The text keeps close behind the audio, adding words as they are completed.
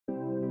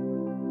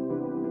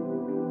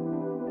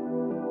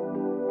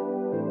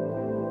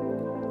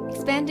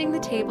Expanding the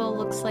table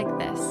looks like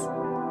this.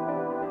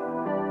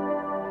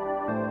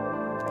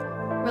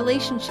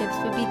 Relationships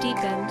would be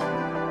deepened.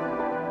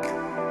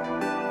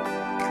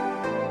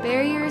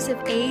 Barriers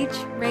of age,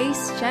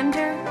 race,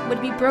 gender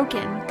would be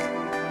broken.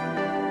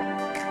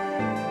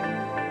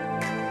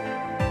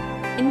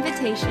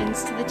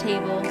 Invitations to the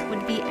table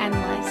would be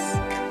endless.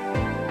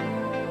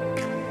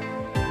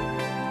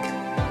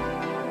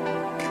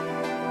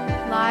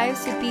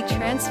 Lives would be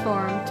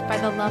transformed by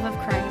the love of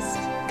Christ.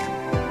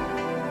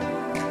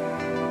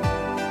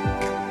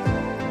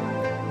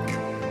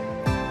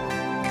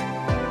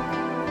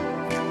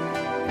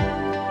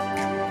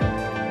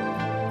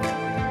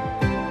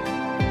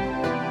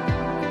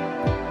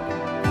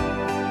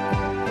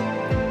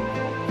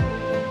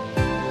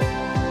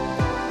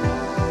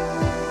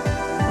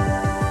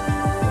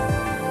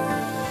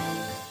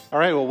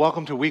 All right, well,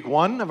 welcome to week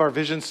one of our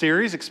Vision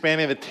series,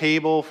 Expanding the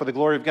Table for the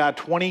Glory of God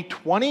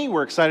 2020.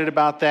 We're excited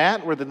about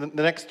that. The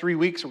next 3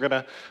 weeks, we're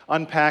going to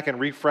unpack and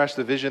refresh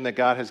the vision that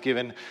God has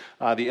given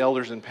the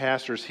elders and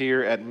pastors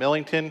here at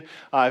Millington.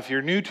 If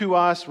you're new to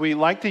us, we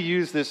like to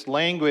use this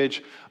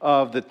language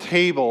of the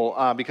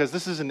table because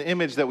this is an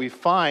image that we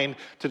find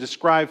to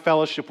describe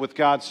fellowship with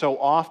God so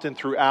often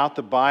throughout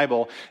the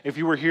Bible. If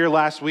you were here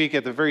last week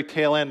at the very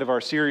tail end of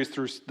our series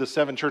through the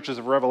 7 churches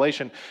of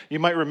Revelation, you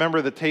might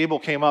remember the table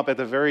came up at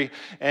the very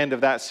end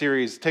of that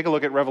series. Take a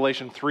look at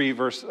Revelation 3,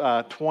 verse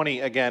 20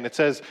 again. It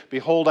says,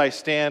 "Behold, I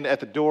stand at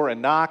the door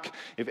and knock.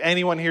 If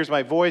anyone hears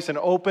my voice and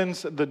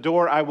opens the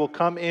door, I will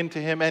come into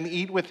him and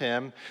eat with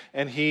him,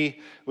 and he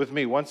with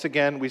me." Once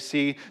again, we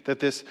see that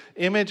this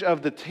image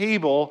of the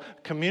table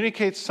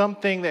communicates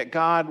something that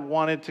God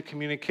wanted to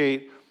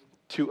communicate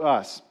to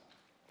us.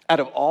 Out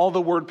of all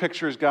the word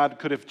pictures God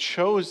could have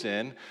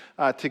chosen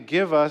to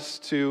give us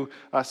to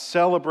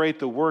celebrate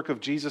the work of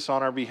Jesus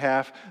on our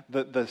behalf,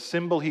 the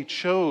symbol he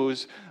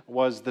chose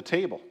was the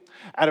table.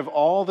 Out of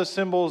all the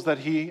symbols that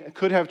he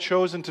could have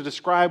chosen to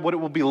describe what it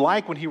will be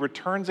like when he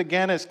returns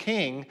again as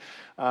king,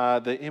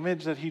 the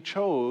image that he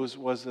chose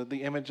was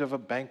the image of a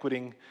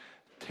banqueting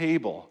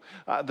table.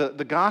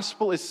 The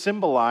gospel is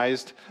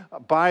symbolized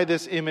by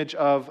this image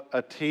of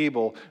a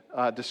table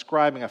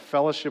describing a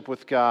fellowship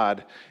with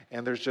God.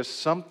 And there's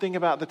just something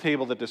about the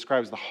table that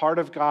describes the heart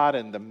of God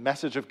and the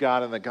message of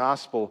God and the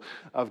gospel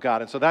of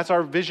God. And so that's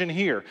our vision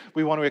here.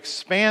 We want to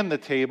expand the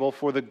table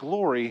for the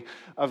glory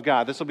of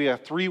God. This will be a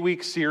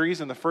 3-week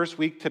series. In the first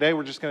week today,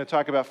 we're just going to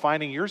talk about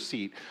finding your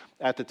seat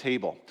at the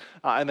table.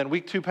 And then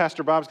week 2,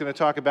 Pastor Bob's going to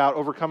talk about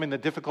overcoming the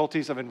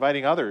difficulties of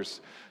inviting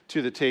others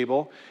to the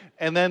table.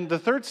 And then the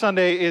third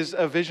Sunday is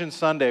a Vision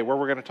Sunday, where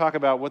we're going to talk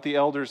about what the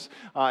elders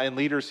and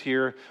leaders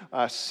here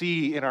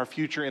see in our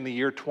future in the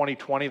year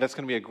 2020. That's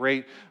going to be a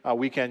great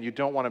weekend. You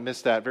don't want to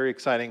miss that. Very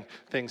exciting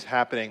things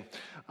happening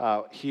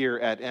here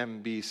at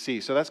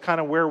MBC. So that's kind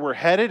of where we're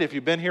headed. If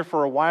you've been here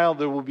for a while,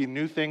 there will be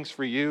new things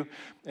for you.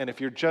 And if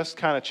you're just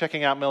kind of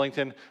checking out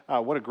Millington,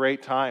 what a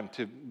great time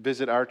to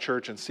visit our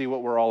church and see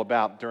what we're all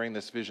about during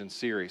this Vision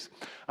series.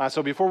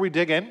 So before we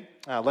dig in,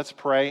 let's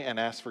pray and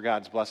ask for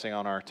God's blessing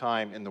on our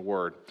time in the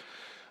Word.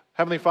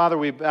 Heavenly Father,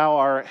 we bow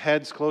our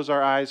heads, close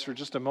our eyes for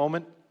just a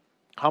moment,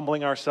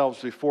 humbling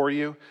ourselves before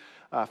you.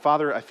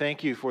 Father, I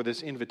thank you for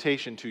this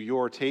invitation to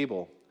your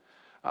table.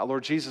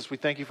 Lord Jesus, we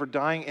thank you for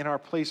dying in our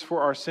place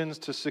for our sins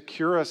to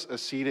secure us a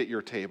seat at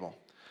your table.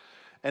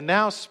 And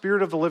now,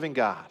 Spirit of the living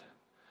God,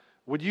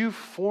 would you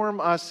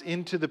form us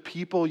into the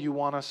people you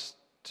want us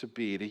to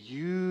be, to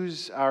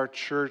use our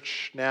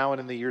church now and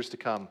in the years to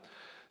come,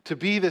 to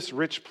be this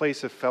rich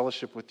place of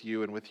fellowship with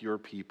you and with your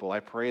people.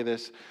 I pray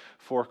this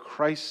for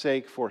Christ's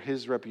sake, for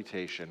his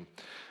reputation.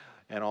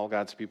 And all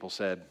God's people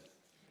said,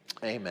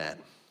 amen.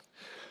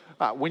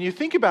 When you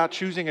think about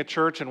choosing a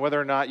church and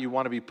whether or not you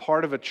want to be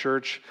part of a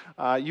church,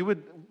 you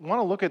would want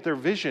to look at their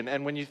vision.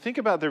 And when you think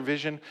about their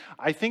vision,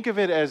 I think of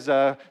it as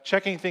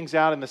checking things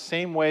out in the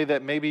same way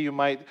that maybe you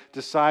might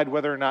decide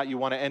whether or not you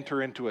want to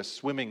enter into a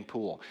swimming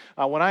pool.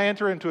 When I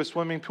enter into a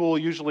swimming pool,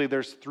 usually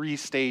there's 3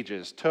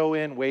 stages: toe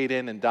in, wade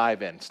in, and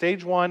dive in.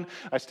 Stage 1,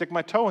 I stick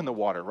my toe in the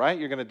water, right?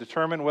 You're going to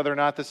determine whether or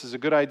not this is a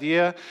good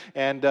idea,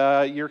 and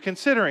you're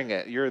considering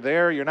it. You're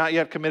there, you're not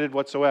yet committed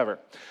whatsoever.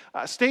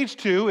 Stage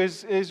 2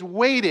 is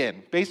wade in.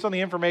 Based on the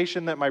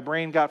information that my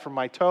brain got from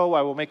my toe,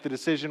 I will make the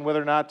decision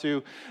whether or not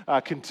to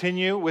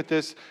continue with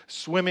this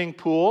swimming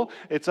pool.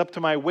 It's up to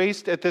my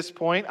waist at this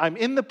point. I'm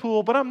in the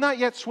pool, but I'm not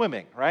yet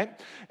swimming, right?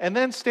 And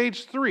then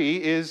stage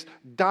 3 is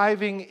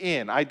diving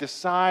in. I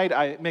decide,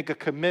 I make a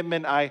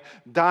commitment, I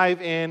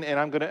dive in, and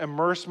I'm going to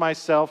immerse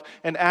myself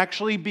and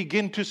actually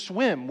begin to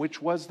swim,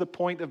 which was the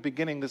point of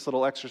beginning this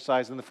little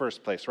exercise in the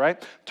first place,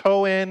 right?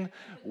 Toe in,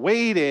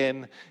 wade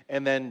in,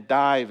 and then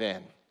dive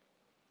in.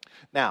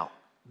 Now,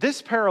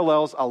 this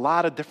parallels a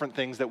lot of different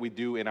things that we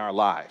do in our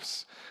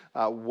lives.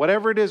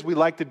 Whatever it is we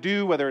like to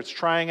do, whether it's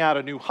trying out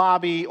a new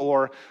hobby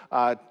or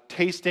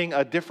tasting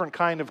a different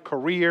kind of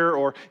career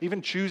or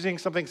even choosing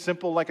something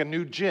simple like a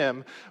new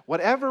gym,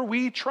 whatever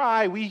we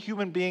try, we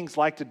human beings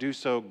like to do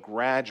so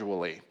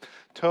gradually.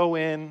 Toe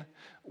in,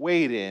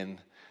 wade in,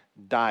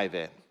 dive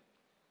in.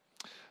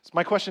 So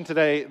my question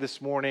today,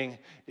 this morning,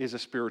 is a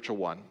spiritual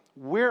one.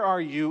 Where are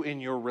you in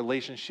your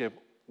relationship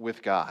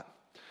with God?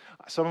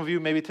 Some of you,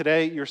 maybe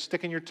today, you're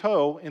sticking your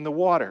toe in the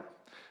water.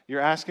 You're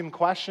asking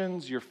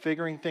questions, you're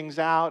figuring things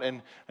out,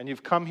 and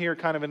you've come here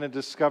kind of in a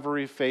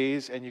discovery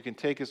phase, and you can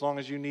take as long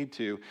as you need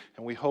to,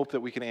 and we hope that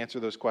we can answer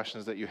those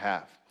questions that you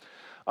have.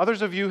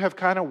 Others of you have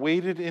kind of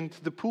waded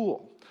into the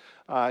pool.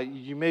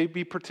 You may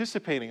be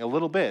participating a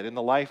little bit in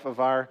the life of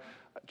our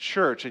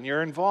church, and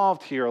you're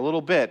involved here a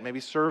little bit,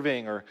 maybe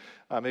serving, or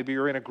maybe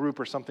you're in a group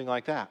or something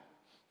like that.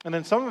 And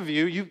then some of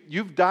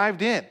you've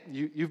dived in.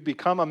 You've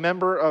become a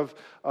member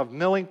of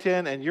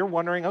Millington, and you're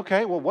wondering,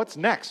 okay, well, what's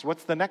next?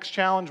 What's the next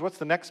challenge? What's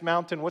the next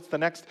mountain? What's the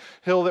next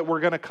hill that we're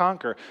going to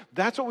conquer?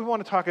 That's what we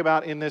want to talk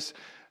about in this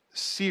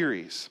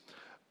series.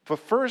 But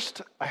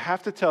first, I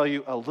have to tell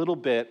you a little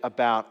bit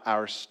about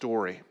our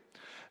story.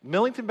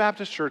 Millington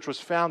Baptist Church was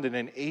founded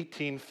in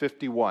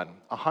 1851,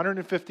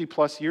 150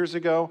 plus years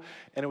ago,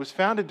 and it was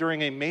founded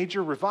during a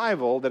major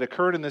revival that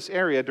occurred in this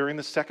area during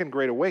the Second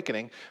Great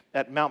Awakening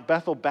at Mount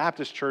Bethel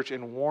Baptist Church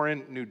in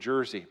Warren, New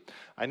Jersey.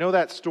 I know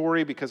that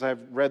story because I've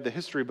read the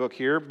history book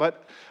here,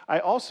 but I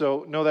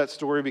also know that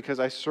story because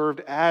I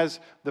served as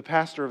the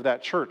pastor of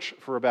that church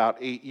for about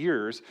 8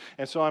 years,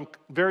 and so I'm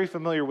very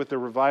familiar with the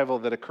revival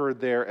that occurred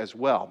there as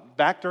well.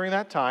 Back during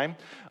that time,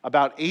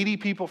 about 80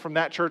 people from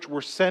that church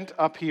were sent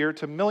up here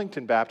to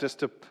Millington Baptist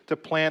to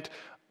plant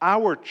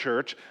our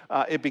church.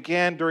 It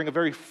began during a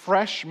very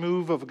fresh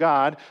move of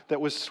God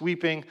that was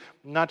sweeping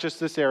not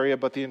just this area,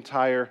 but the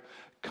entire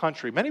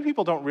country. Many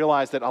people don't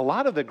realize that a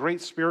lot of the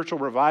great spiritual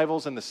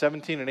revivals in the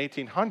 17 and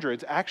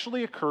 1800s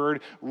actually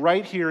occurred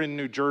right here in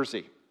New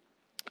Jersey.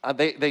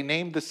 They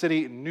named the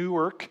city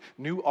Newark,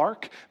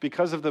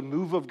 because of the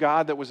move of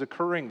God that was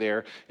occurring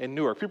there in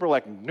Newark. People are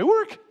like,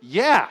 Newark?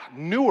 Yeah,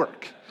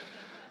 Newark.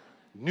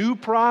 New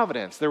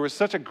Providence. There was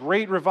such a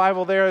great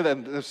revival there that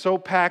it was so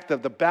packed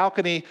that the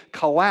balcony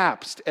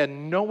collapsed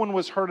and no one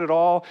was hurt at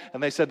all.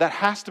 And they said, that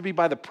has to be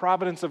by the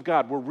providence of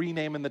God. We're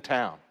renaming the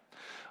town.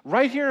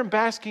 Right here in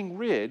Basking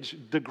Ridge,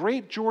 the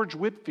great George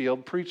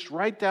Whitefield preached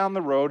right down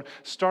the road,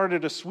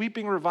 started a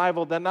sweeping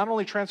revival that not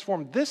only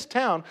transformed this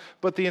town,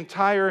 but the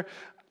entire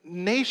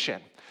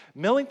nation.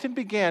 Millington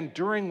began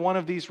during one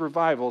of these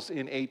revivals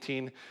in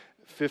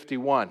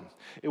 1851.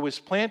 It was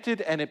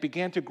planted and it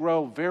began to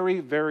grow very,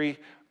 very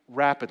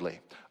rapidly.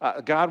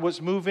 God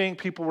was moving,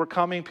 people were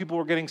coming, people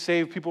were getting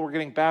saved, people were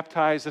getting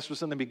baptized. This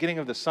was in the beginning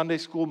of the Sunday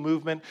school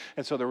movement,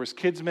 and so there was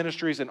kids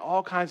ministries and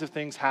all kinds of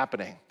things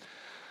happening.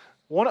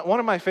 One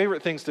of my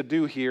favorite things to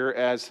do here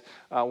as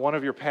one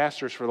of your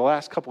pastors for the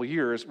last couple of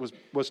years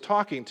was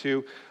talking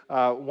to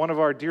one of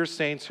our dear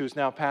saints who's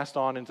now passed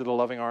on into the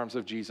loving arms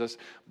of Jesus,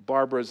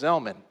 Barbara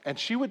Zellman. And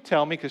she would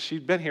tell me, because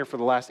she'd been here for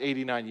the last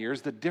 89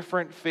 years, the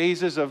different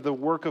phases of the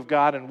work of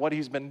God and what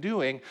he's been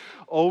doing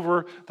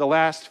over the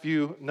last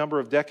few number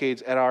of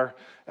decades at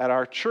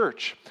our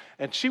church.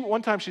 And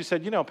one time she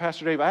said,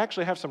 Pastor Dave, I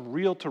actually have some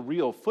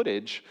reel-to-reel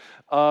footage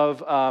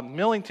of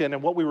Millington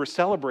and what we were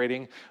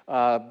celebrating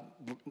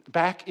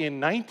back in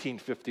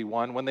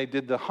 1951 when they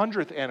did the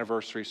 100th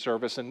anniversary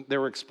service, and they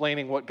were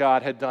explaining what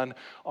God had done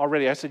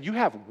already. I said, you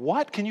have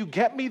what? Can you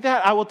get me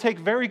that? I will take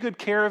very good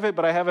care of it,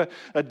 but I have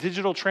a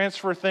digital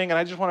transfer thing, and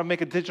I just want to make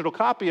a digital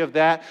copy of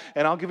that,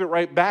 and I'll give it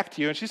right back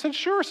to you. And she said,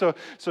 sure. So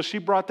she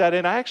brought that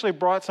in. I actually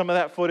brought some of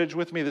that footage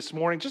with me this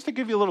morning just to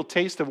give you a little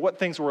taste of what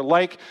things were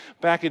like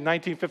back in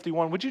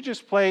 1951. Would you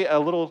just play a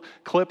little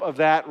clip of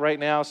that right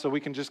now so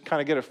we can just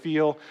kind of get a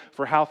feel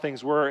for how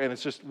things were? And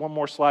it's just one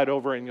more slide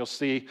over, and you'll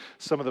see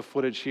some of the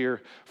footage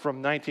here from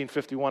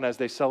 1951 as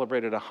they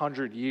celebrated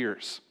 100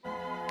 years.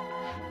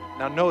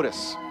 Now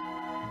notice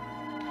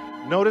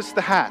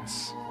the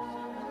hats.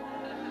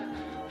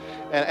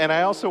 And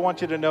I also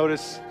want you to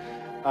notice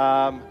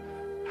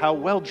how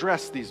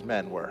well-dressed these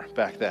men were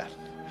back then.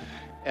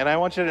 And I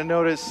want you to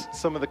notice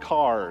some of the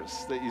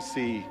cars that you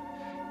see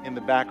in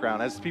the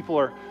background as people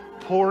are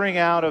pouring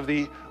out of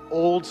the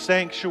old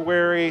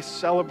sanctuary,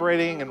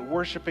 celebrating and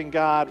worshiping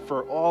God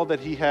for all that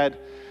he had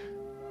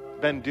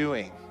been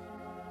doing.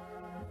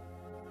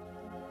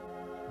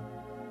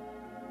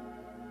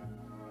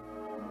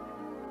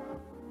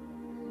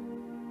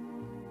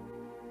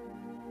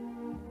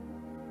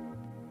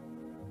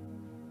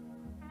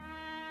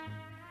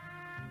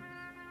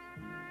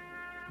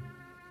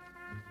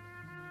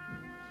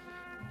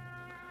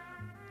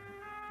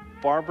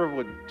 Barbara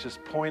would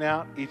just point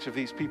out each of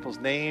these people's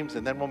names,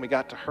 and then when we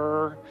got to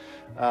her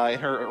in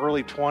her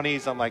early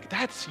 20s, I'm like,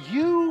 that's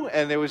you?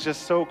 And it was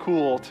just so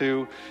cool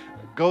to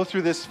go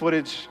through this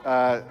footage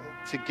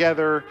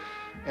together,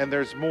 and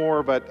there's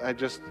more, but I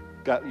just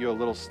got you a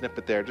little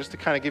snippet there just to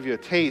kind of give you a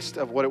taste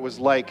of what it was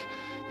like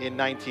in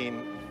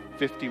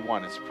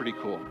 1951. It's pretty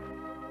cool.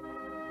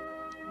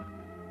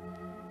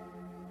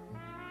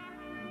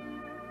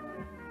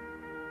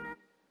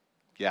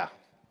 Yeah.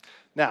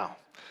 Now,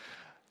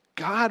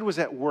 God was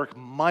at work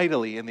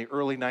mightily in the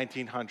early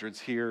 1900s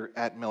here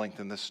at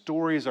Millington. The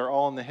stories are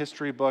all in the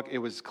history book. It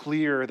was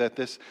clear that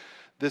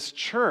this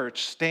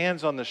church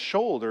stands on the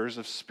shoulders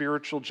of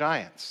spiritual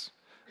giants.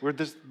 We're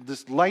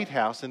this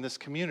lighthouse in this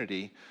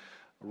community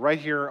right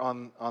here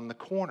on the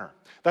corner.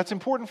 That's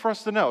important for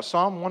us to know.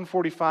 Psalm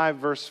 145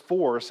 verse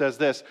 4 says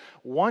this,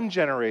 "One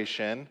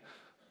generation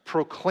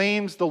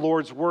proclaims the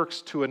Lord's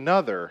works to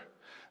another.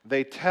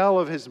 They tell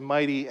of his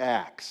mighty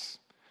acts."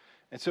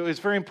 And so it's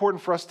very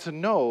important for us to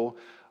know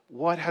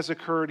what has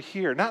occurred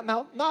here. Not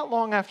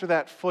long after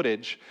that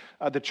footage,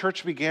 the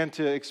church began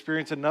to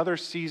experience another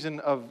season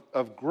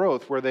of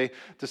growth where they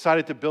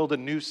decided to build a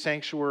new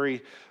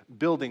sanctuary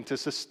building to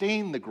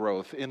sustain the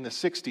growth in the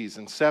 60s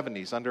and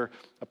 70s under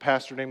a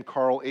pastor named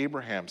Carl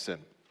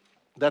Abrahamson.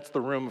 That's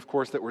the room, of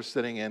course, that we're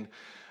sitting in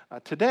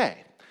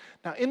today.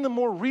 Now, in the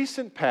more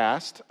recent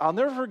past, I'll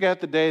never forget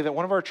the day that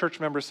one of our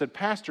church members said,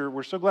 "Pastor,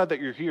 we're so glad that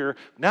you're here.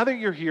 Now that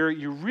you're here,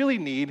 you really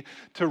need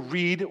to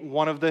read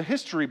one of the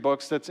history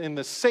books that's in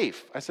the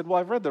safe." I said, "Well,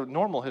 I've read the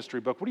normal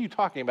history book. What are you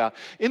talking about?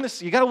 You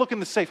got to look in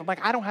the safe." I'm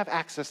like, "I don't have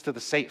access to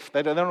the safe.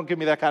 They don't give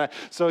me that kind of..."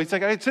 So he's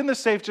like, "It's in the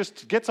safe.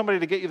 Just get somebody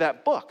to get you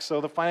that book."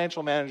 So the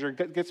financial manager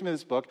gets me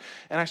this book,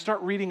 and I start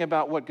reading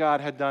about what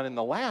God had done in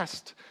the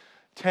last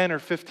 10 or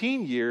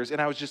 15 years, and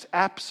I was just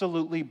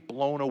absolutely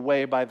blown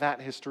away by that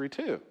history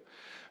too.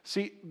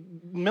 See,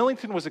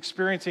 Millington was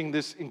experiencing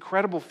this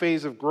incredible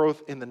phase of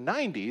growth in the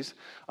 90s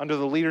under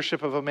the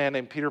leadership of a man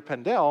named Peter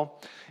Pendell,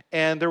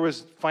 and there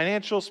was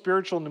financial,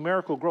 spiritual,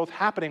 numerical growth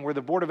happening where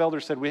the Board of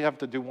Elders said we have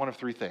to do one of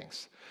three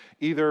things.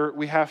 Either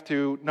we have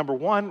to, number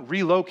one,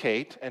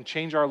 relocate and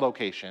change our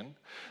location,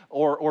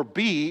 or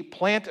B,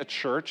 plant a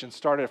church and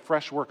start a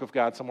fresh work of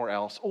God somewhere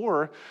else,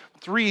 or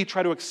three,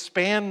 try to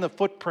expand the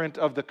footprint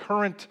of the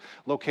current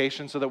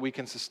location so that we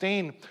can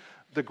sustain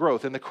the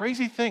growth. And the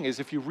crazy thing is,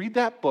 if you read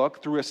that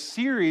book through a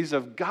series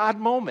of God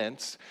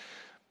moments,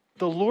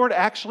 the Lord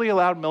actually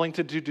allowed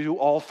Millington to do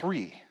all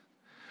three.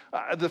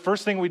 The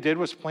first thing we did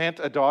was plant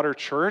a daughter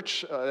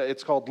church.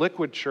 It's called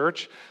Liquid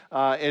Church.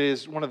 It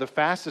is one of the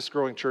fastest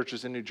growing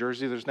churches in New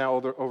Jersey. There's now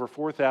over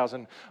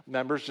 4,000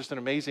 members, just an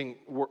amazing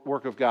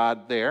work of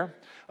God there.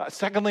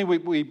 Secondly,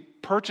 we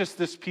purchased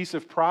this piece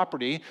of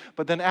property,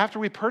 but then after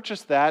we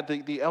purchased that,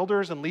 the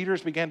elders and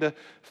leaders began to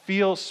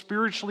feel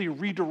spiritually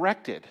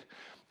redirected.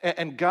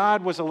 And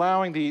God was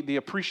allowing the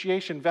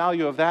appreciation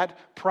value of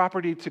that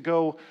property to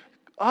go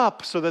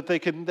up so that they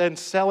could then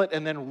sell it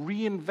and then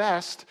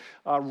reinvest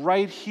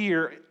right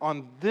here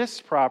on this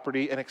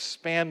property and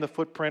expand the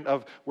footprint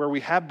of where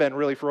we have been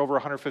really for over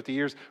 150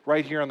 years,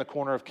 right here on the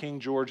corner of King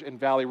George and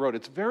Valley Road.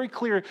 It's very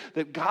clear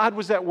that God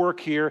was at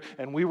work here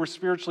and we were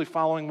spiritually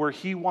following where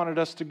He wanted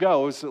us to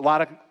go. It was a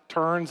lot of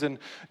turns and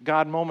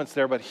God moments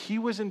there, but He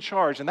was in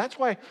charge. And that's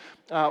why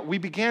we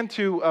began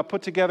to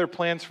put together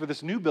plans for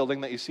this new building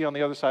that you see on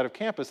the other side of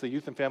campus, the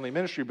Youth and Family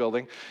Ministry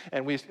building,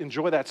 and we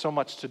enjoy that so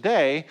much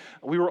today.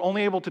 We were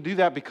only able to do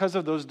that because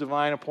of those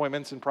divine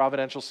appointments and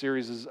providential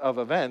series of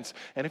events.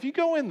 And if you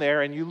go in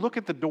there and you look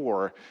at the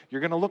door,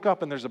 you're going to look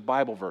up and there's a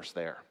Bible verse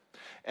there.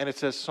 And it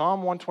says Psalm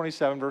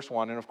 127 verse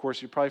 1, and of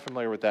course you're probably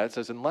familiar with that. It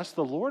says, "Unless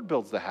the Lord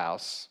builds the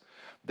house,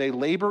 they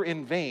labor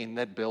in vain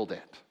that build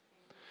it."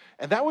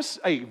 And that was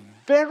a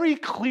very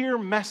clear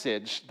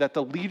message that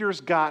the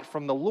leaders got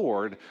from the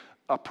Lord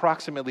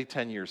approximately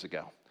 10 years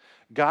ago.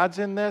 God's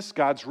in this.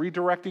 God's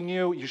redirecting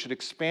you. You should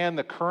expand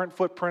the current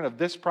footprint of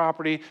this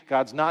property.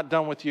 God's not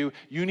done with you.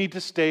 You need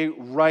to stay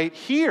right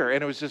here.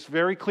 And it was just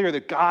very clear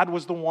that God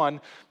was the one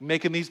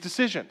making these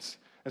decisions.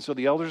 And so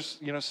the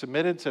elders,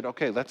 submitted, said,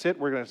 "Okay, that's it.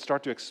 We're going to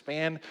start to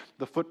expand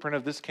the footprint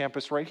of this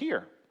campus right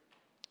here."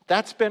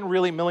 That's been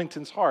really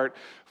Millington's heart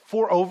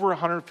for over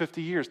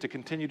 150 years, to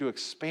continue to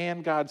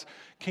expand God's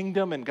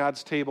kingdom and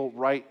God's table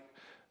right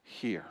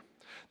here.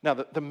 Now,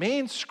 the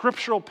main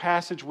scriptural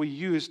passage we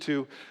use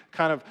to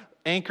kind of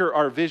anchor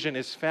our vision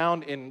is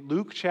found in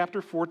Luke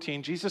chapter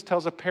 14. Jesus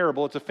tells a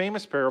parable. It's a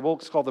famous parable.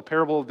 It's called the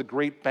parable of the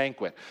great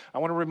banquet. I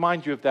want to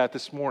remind you of that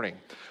this morning.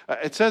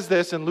 It says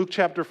this in Luke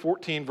chapter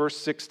 14, verse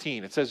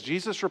 16. It says,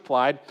 "Jesus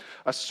replied,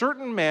 'A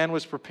certain man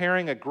was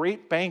preparing a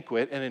great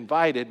banquet and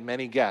invited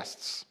many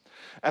guests.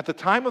 At the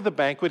time of the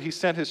banquet, he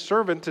sent his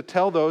servant to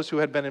tell those who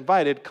had been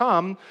invited,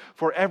 'Come,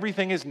 for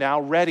everything is now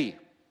ready.'"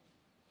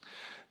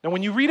 Now,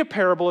 when you read a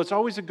parable, it's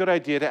always a good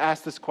idea to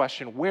ask this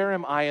question, where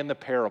am I in the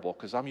parable?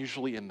 Because I'm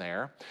usually in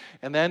there.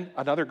 And then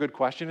another good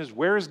question is,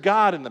 where is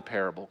God in the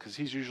parable? Because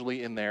He's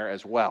usually in there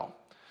as well.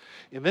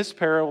 In this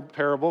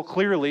parable,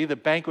 clearly the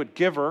banquet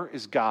giver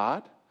is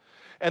God.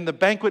 And the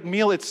banquet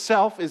meal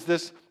itself is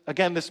this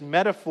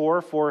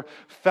metaphor for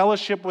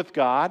fellowship with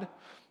God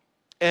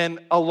and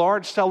a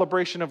large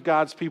celebration of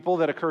God's people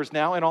that occurs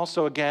now, and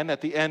also again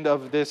at the end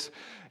of this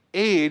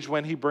age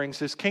when He brings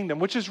His kingdom,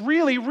 which is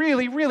really,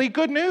 really, really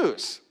good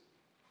news.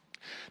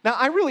 Now,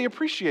 I really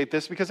appreciate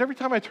this because every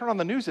time I turn on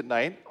the news at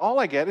night, all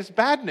I get is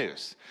bad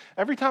news.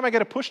 Every time I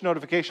get a push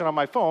notification on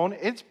my phone,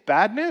 it's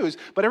bad news.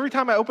 But every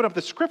time I open up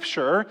the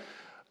scripture,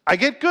 I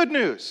get good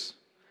news.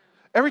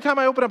 Every time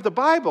I open up the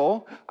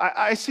Bible,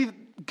 I see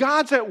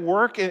God's at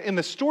work in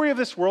the story of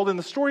this world, in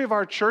the story of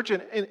our church,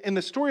 and in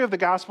the story of the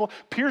gospel,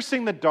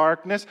 piercing the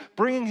darkness,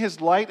 bringing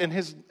His light and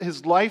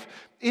His life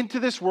into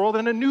this world,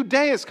 and a new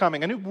day is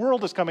coming, a new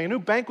world is coming, a new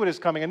banquet is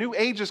coming, a new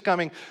age is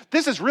coming.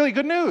 This is really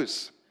good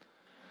news.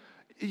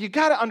 you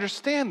got to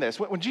understand this.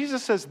 When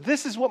Jesus says,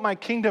 this is what my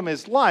kingdom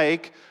is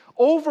like,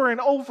 over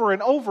and over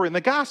and over in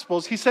the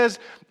Gospels, he says,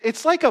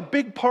 it's like a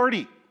big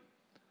party.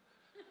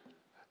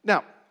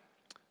 Now,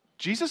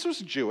 Jesus was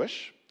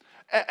Jewish,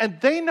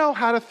 and they know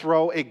how to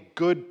throw a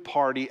good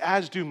party,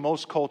 as do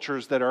most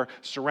cultures that are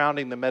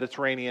surrounding the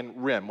Mediterranean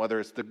rim, whether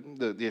it's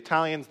the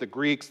Italians, the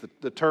Greeks,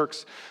 the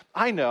Turks.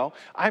 I know.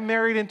 I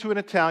married into an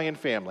Italian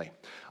family.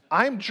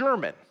 I'm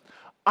German.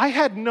 I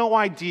had no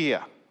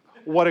idea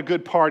what a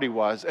good party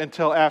was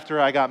until after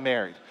I got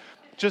married.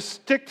 Just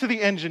stick to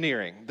the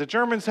engineering. The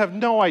Germans have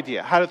no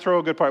idea how to throw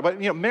a good party.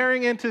 But,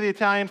 marrying into the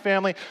Italian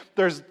family,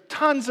 there's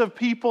tons of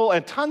people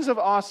and tons of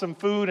awesome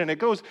food, and it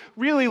goes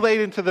really late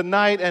into the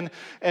night, and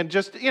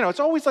just, it's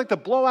always like the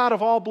blowout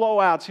of all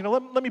blowouts.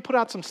 Let me put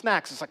out some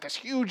snacks. It's like this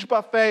huge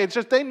buffet. It's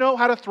just they know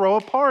how to throw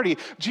a party.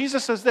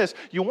 Jesus says this,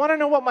 you want to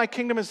know what my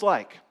kingdom is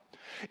like?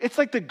 It's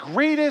like the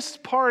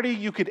greatest party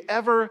you could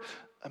ever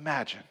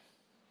imagine.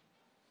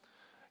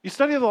 You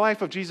study the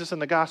life of Jesus in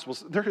the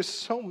Gospels, there are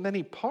so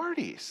many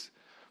parties.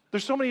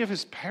 There's so many of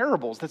his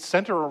parables that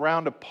center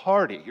around a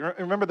party. You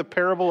remember the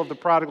parable of the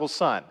prodigal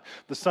son.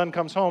 The son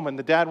comes home and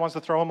the dad wants to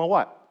throw him a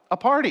what? A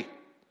party.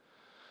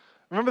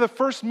 Remember the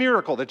first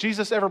miracle that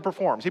Jesus ever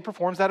performs. He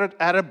performs that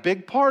at a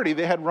big party.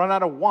 They had run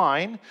out of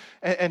wine,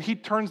 and he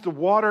turns the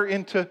water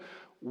into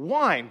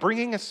wine,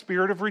 bringing a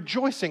spirit of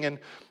rejoicing and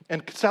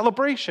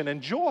celebration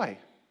and joy.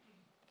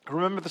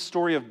 Remember the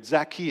story of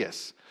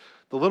Zacchaeus,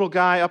 the little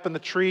guy up in the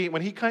tree.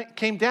 When he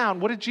came down,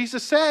 what did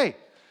Jesus say?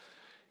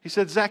 He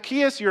said,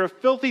 Zacchaeus, you're a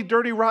filthy,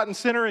 dirty, rotten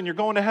sinner, and you're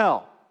going to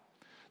hell.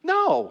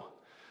 No.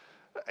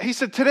 He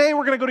said, today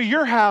we're going to go to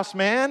your house,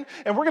 man,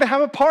 and we're going to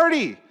have a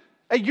party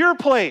at your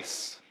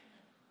place.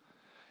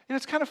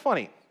 It's kind of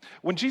funny.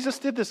 When Jesus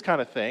did this kind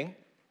of thing,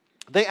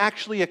 they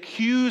actually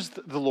accused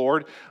the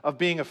Lord of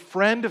being a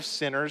friend of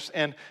sinners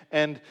and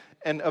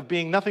of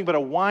being nothing but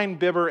a wine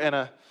bibber and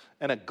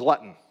a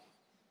glutton.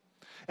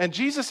 And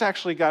Jesus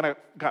actually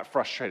got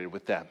frustrated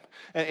with them.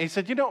 And he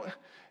said,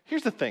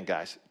 here's the thing,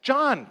 guys.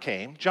 John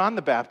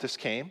the Baptist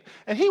came,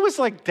 and he was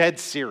like dead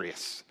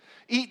serious,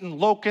 eating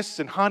locusts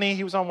and honey.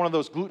 He was on one of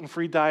those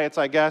gluten-free diets,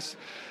 I guess.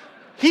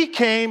 He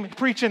came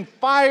preaching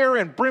fire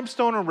and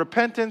brimstone and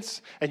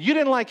repentance, and you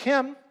didn't like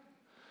him.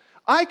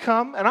 I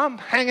come, and I'm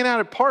hanging out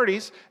at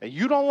parties, and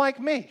you don't like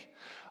me.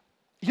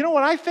 You know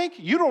what I think?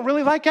 You don't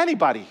really like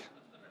anybody.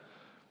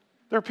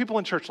 There are people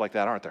in church like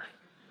that, aren't there?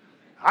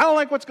 I don't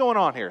like what's going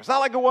on here. It's not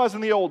like it was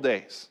in the old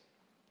days.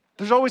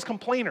 There's always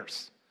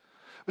complainers.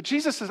 But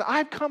Jesus says,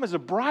 I've come as a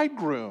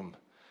bridegroom,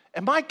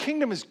 and my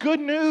kingdom is good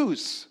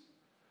news.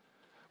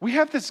 We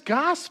have this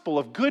gospel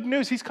of good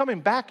news. He's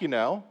coming back,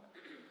 and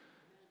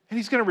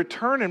he's going to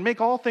return and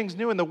make all things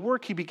new, and the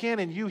work he began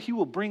in you, he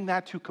will bring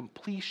that to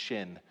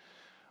completion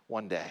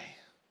one day.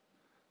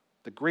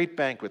 The great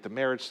banquet, the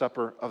marriage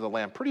supper of the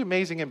Lamb. Pretty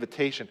amazing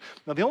invitation.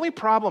 Now, the only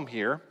problem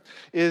here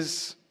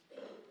is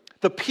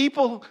the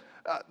people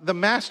the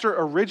master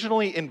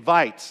originally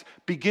invites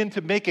begin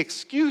to make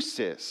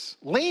excuses,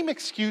 lame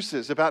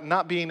excuses about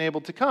not being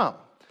able to come.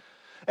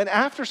 And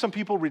after some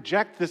people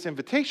reject this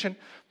invitation,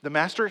 the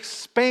master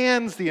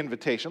expands the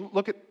invitation.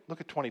 Look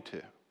at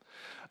 22.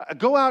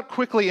 Go out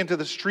quickly into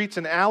the streets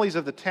and alleys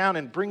of the town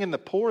and bring in the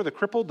poor, the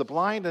crippled, the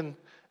blind, and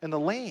the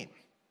lame.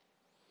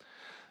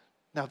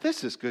 Now,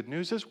 this is good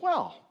news as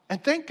well.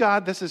 And thank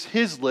God this is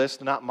his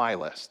list, not my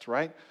list,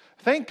 right?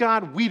 Thank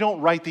God we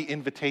don't write the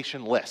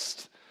invitation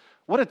list.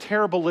 What a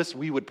terrible list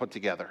we would put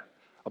together.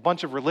 A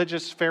bunch of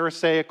religious,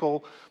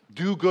 pharisaical,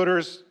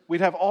 do-gooders.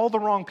 We'd have all the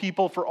wrong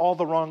people for all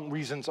the wrong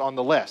reasons on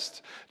the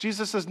list.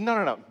 Jesus says,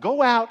 no.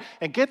 Go out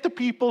and get the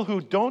people who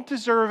don't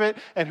deserve it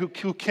and who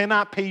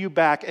cannot pay you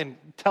back and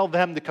tell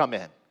them to come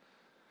in.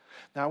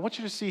 Now, I want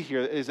you to see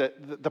here is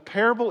that the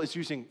parable is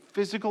using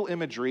physical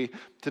imagery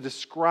to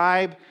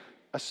describe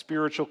a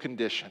spiritual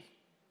condition.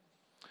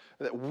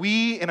 That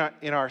we, in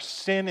our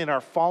sin, in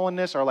our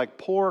fallenness, are like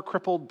poor,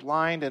 crippled,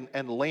 blind,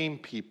 and lame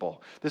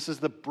people. This is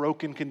the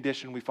broken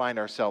condition we find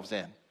ourselves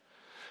in.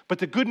 But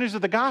the good news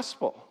of the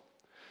gospel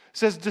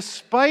says,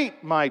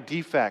 despite my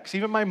defects,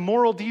 even my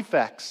moral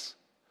defects,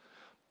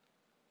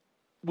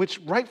 which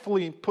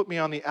rightfully put me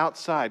on the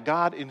outside,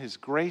 God, in his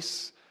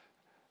grace,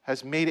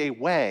 has made a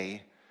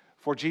way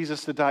for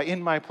Jesus to die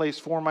in my place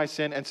for my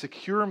sin and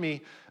secure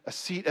me a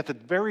seat at the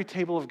very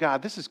table of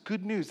God. This is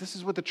good news. This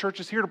is what the church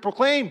is here to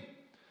proclaim.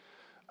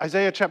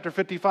 Isaiah chapter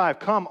 55,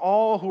 come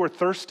all who are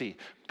thirsty,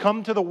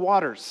 come to the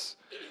waters.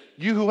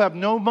 You who have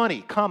no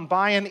money, come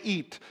buy and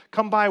eat.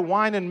 Come buy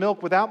wine and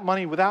milk without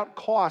money, without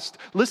cost.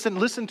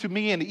 Listen to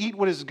me and eat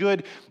what is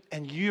good,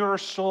 and your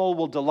soul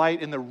will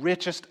delight in the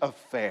richest of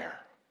fare.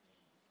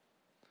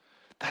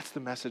 That's the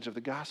message of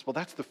the gospel.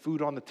 That's the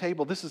food on the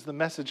table. This is the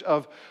message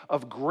of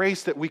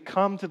grace that we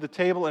come to the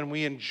table and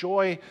we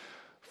enjoy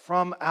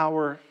from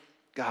our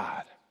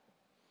God.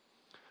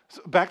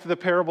 So back to the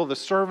parable, the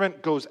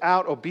servant goes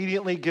out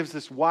obediently, gives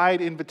this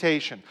wide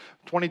invitation.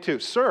 22,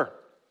 sir,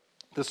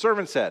 the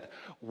servant said,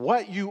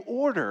 what you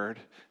ordered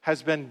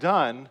has been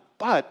done,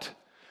 but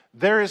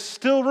there is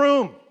still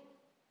room.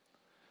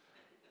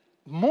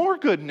 More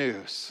good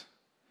news.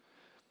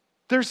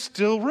 there's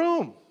still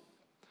room.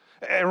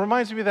 It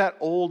reminds me of that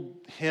old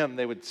hymn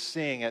they would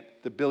sing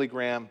at the Billy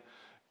Graham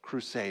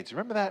Crusades.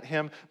 Remember that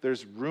hymn,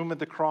 There's Room at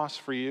the Cross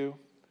for You?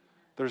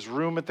 There's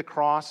room at the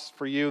cross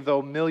for you.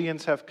 Though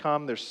millions have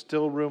come, there's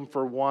still room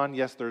for one.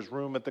 Yes, there's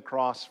room at the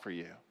cross for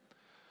you.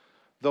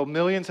 Though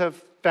millions have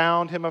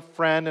found him a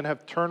friend and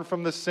have turned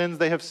from the sins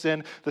they have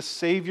sinned, the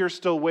Savior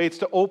still waits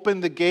to open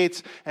the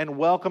gates and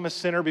welcome a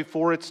sinner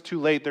before it's too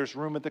late. There's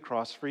room at the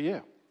cross for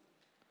you.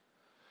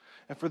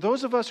 And for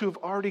those of us who have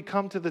already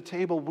come to the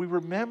table, we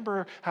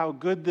remember how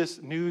good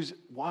this news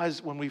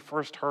was when we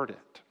first heard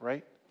it,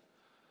 right?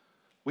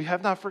 We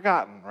have not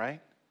forgotten, right?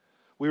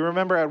 We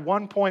remember at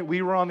one point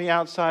we were on the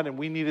outside and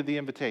we needed the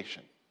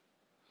invitation.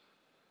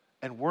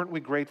 And weren't we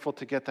grateful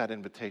to get that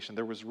invitation?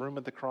 There was room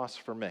at the cross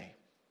for me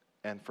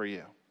and for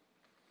you.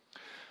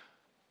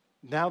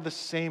 Now the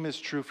same is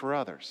true for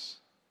others.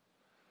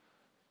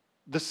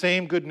 The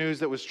same good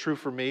news that was true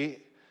for me,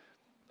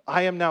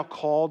 I am now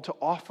called to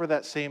offer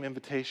that same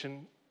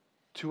invitation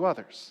to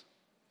others.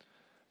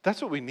 That's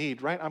what we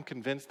need, right? I'm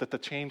convinced that the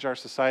change our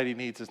society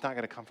needs is not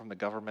going to come from the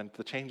government.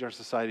 The change our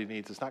society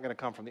needs is not going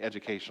to come from the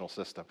educational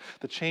system.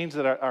 The change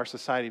that our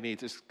society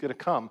needs is going to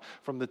come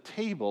from the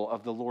table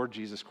of the Lord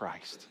Jesus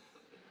Christ.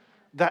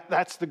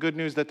 That's the good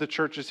news that the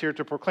church is here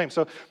to proclaim.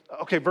 So,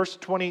 okay, verse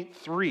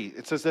 23,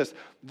 it says this,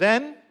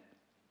 Then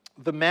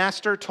the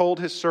master told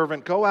his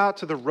servant, Go out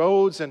to the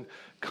roads and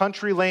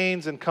country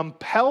lanes and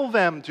compel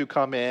them to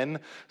come in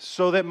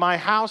so that my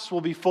house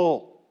will be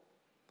full.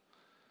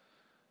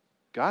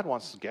 God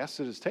wants guests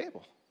at his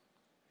table.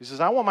 He says,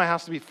 I want my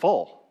house to be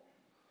full.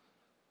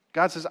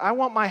 God says, I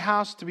want my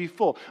house to be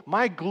full.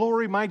 My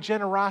glory, my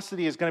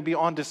generosity is going to be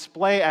on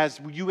display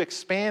as you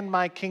expand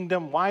my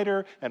kingdom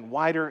wider and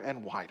wider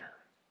and wider.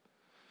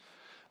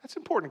 That's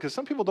important because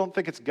some people don't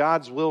think it's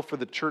God's will for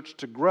the church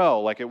to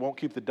grow, like it won't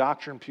keep the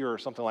doctrine pure or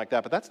something like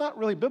that. But that's not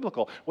really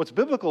biblical. What's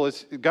biblical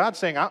is God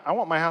saying, I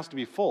want my house to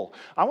be full.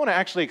 I want to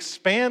actually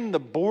expand the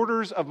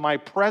borders of my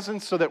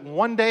presence so that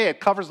one day it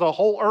covers the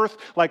whole earth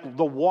like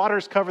the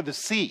waters cover the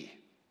sea.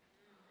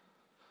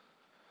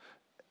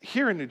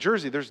 Here in New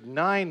Jersey, there's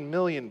 9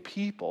 million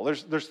people.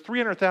 There's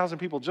 300,000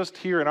 people just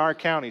here in our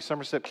county,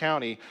 Somerset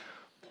County,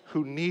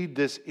 who need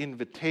this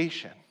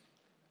invitation.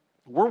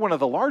 We're one of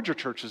the larger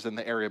churches in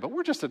the area, but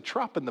we're just a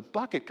drop in the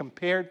bucket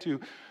compared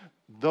to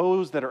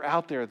those that are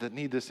out there that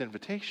need this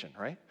invitation,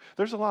 right?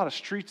 There's a lot of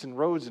streets and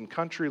roads and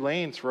country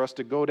lanes for us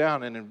to go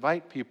down and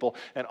invite people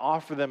and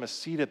offer them a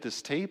seat at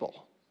this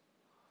table.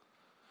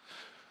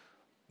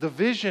 The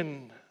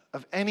vision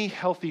of any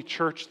healthy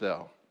church,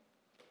 though,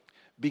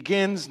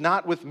 begins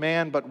not with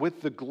man, but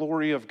with the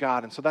glory of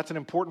God. And so that's an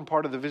important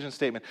part of the vision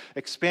statement,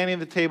 expanding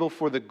the table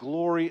for the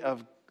glory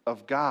of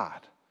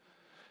God.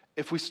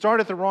 If we start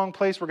at the wrong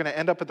place, we're going to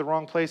end up at the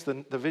wrong place.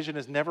 The vision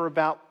is never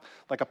about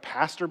like a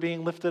pastor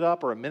being lifted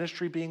up or a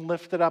ministry being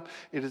lifted up.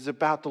 It is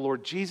about the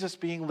Lord Jesus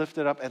being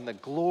lifted up and the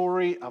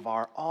glory of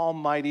our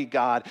almighty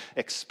God,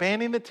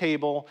 expanding the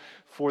table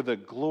for the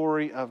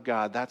glory of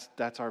God.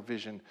 That's our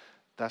vision.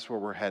 That's where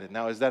we're headed.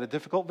 Now, is that a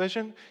difficult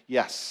vision?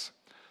 Yes.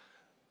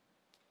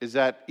 Is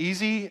that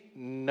easy?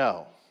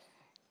 No.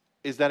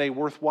 Is that a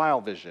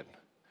worthwhile vision?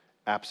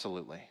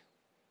 Absolutely.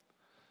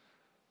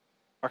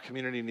 Our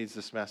community needs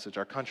this message.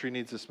 Our country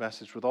needs this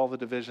message. With all the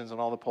divisions and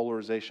all the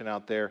polarization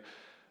out there,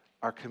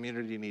 our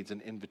community needs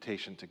an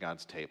invitation to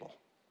God's table.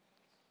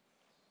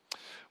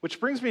 Which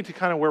brings me to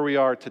kind of where we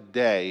are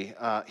today.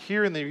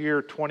 Here in the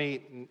year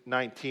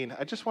 2019,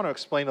 I just want to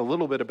explain a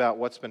little bit about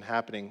what's been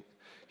happening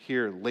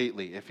here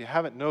lately. If you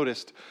haven't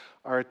noticed,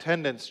 our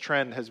attendance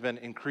trend has been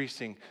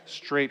increasing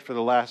straight for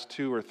the last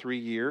 2 or 3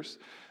 years.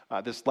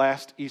 This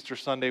last Easter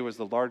Sunday was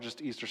the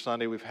largest Easter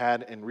Sunday we've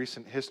had in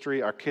recent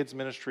history. Our kids'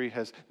 ministry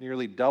has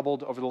nearly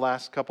doubled over the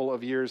last couple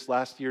of years.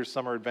 Last year's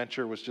summer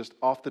adventure was just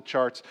off the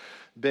charts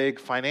big.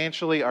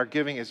 Financially, our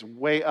giving is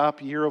way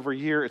up year over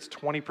year. It's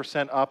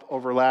 20% up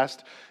over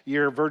last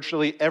year.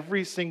 Virtually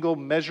every single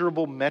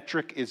measurable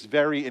metric is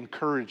very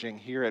encouraging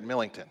here at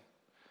Millington.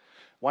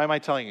 Why am I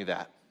telling you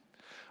that?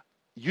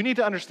 You need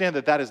to understand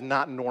that that is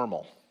not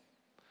normal.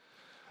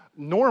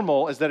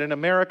 Normal is that in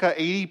America,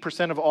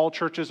 80% of all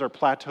churches are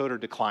plateaued or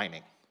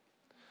declining.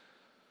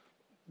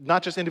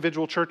 Not just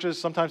individual churches,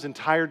 sometimes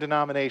entire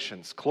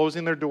denominations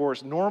closing their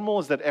doors. Normal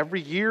is that every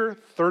year,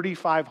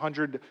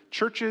 3,500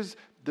 churches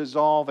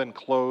dissolve and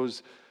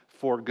close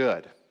for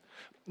good.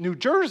 New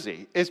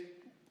Jersey is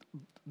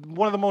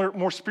one of the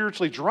more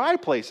spiritually dry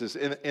places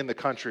in the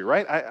country,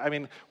 right? I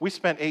mean, we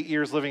spent 8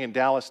 years living in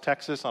Dallas,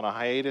 Texas on a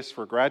hiatus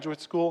for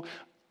graduate school.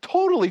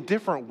 Totally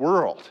different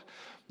world.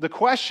 The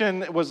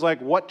question was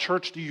like, what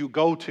church do you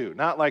go to?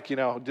 Not like,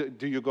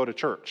 do you go to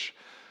church?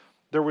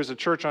 There was a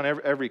church on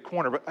every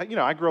corner. But,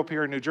 I grew up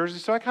here in New Jersey,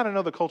 so I kind of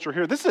know the culture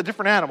here. This is a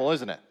different animal,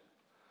 isn't it?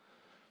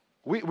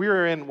 We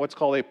are in what's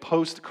called a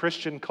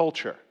post-Christian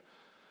culture.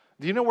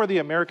 Do you know where the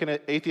American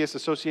Atheist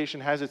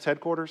Association has its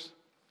headquarters?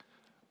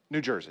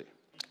 New Jersey.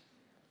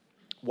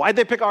 Why'd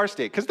they pick our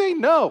state? Because they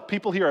know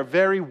people here are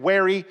very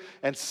wary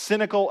and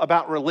cynical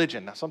about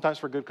religion, now, sometimes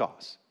for good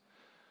cause.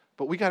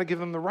 But we got to give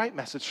them the right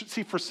message.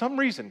 See, for some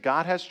reason,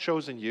 God has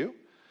chosen you,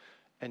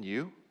 and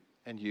you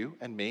and you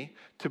and me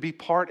to be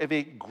part of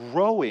a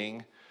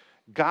growing,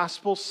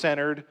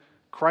 gospel-centered,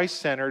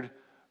 Christ-centered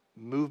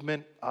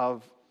movement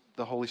of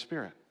the Holy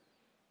Spirit.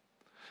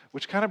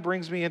 Which kind of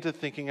brings me into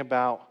thinking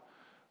about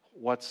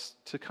what's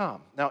to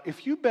come. Now,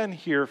 if you've been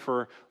here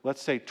for,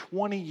 let's say,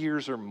 20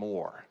 years or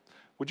more,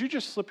 would you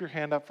just slip your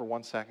hand up for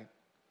 1 second?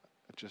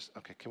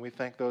 Okay, can we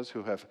thank those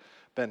who have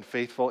been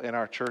faithful in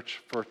our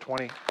church for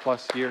 20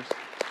 plus years?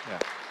 Yeah.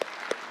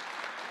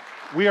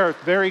 We are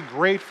very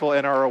grateful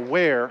and are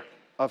aware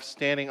of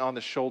standing on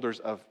the shoulders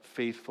of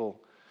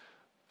faithful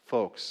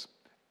folks.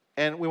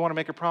 And we want to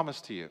make a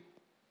promise to you.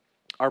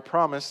 Our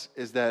promise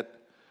is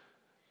that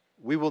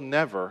we will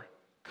never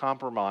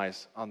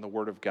compromise on the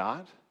Word of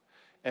God,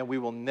 and we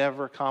will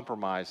never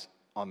compromise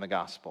on the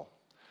gospel.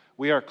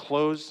 We are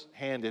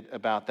close-handed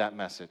about that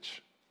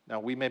message. Now,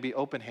 we may be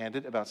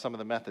open-handed about some of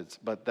the methods,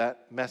 but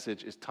that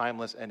message is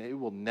timeless, and it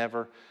will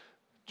never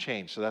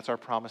change. So that's our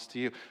promise to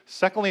you.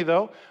 Secondly,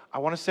 though, I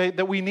want to say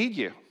that we need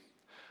you.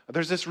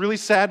 There's this really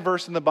sad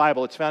verse in the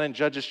Bible. It's found in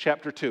Judges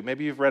chapter 2.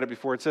 Maybe you've read it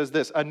before. It says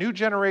this: "A new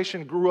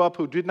generation grew up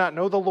who did not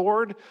know the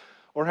Lord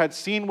or had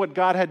seen what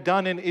God had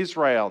done in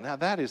Israel." Now,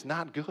 that is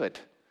not good.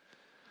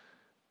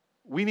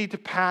 We need to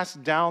pass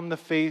down the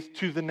faith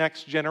to the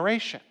next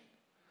generation.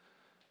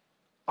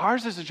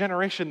 Ours is a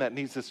generation that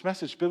needs this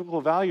message.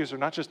 Biblical values are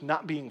not just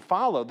not being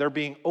followed, they're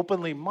being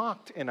openly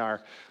mocked in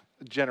our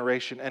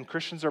generation, and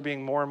Christians are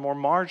being more and more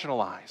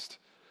marginalized.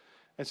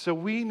 And so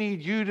we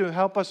need you to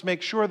help us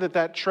make sure that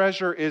that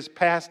treasure is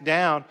passed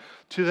down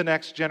to the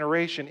next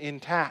generation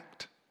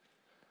intact.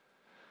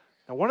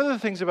 Now, one of the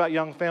things about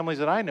young families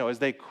that I know is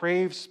they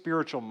crave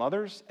spiritual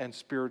mothers and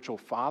spiritual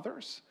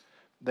fathers.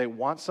 They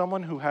want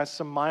someone who has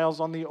some miles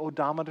on the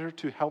odometer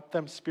to help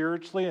them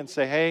spiritually and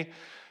say, hey,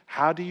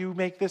 how do you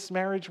make this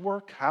marriage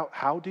work?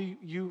 How do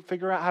you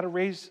figure out how to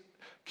raise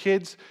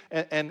kids?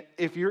 And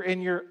if you're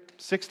in your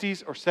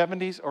 60s or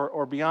 70s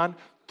or beyond,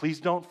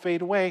 please don't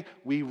fade away.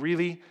 We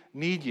really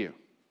need you.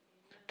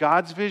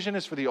 God's vision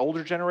is for the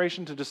older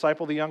generation to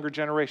disciple the younger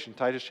generation,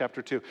 Titus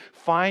chapter 2.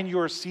 Find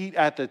your seat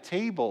at the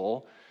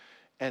table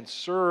and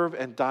serve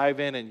and dive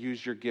in and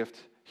use your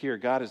gift here.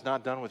 God is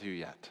not done with you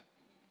yet.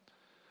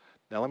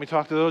 Now let me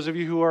talk to those of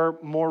you who are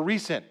more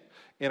recent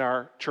in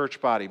our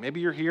church body. Maybe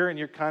you're here and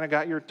you've kind of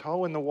got your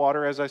toe in the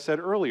water, as I said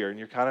earlier, and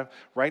you're kind of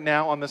right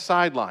now on the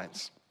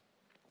sidelines.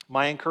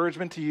 My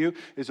encouragement to you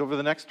is over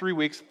the next 3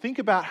 weeks, think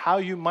about how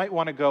you might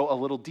want to go a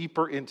little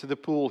deeper into the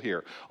pool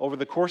here. Over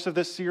the course of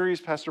this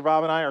series, Pastor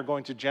Bob and I are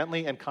going to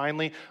gently and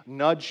kindly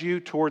nudge you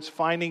towards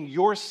finding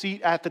your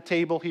seat at the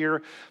table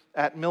here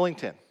at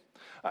Millington.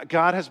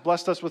 God has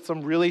blessed us with some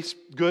really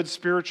good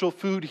spiritual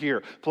food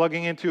here.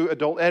 Plugging into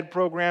adult ed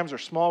programs or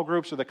small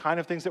groups or the kind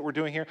of things that we're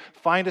doing here.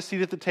 Find a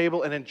seat at the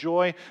table and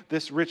enjoy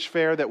this rich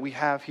fare that we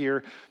have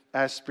here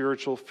as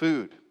spiritual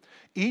food.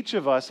 Each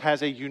of us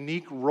has a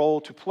unique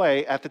role to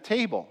play at the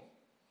table.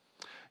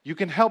 You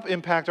can help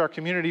impact our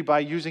community by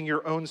using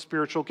your own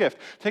spiritual gift.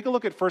 Take a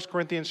look at 1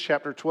 Corinthians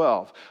chapter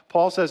 12.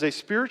 Paul says a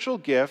spiritual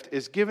gift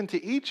is given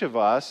to each of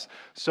us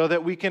so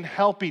that we can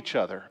help each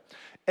other.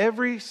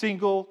 Every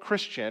single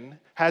Christian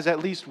has at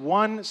least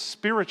one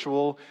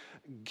spiritual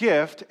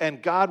gift,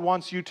 and God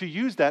wants you to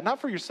use that,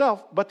 not for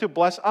yourself, but to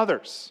bless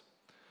others.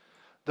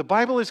 The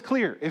Bible is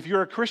clear. If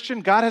you're a Christian,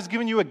 God has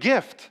given you a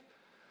gift,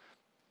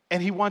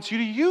 and He wants you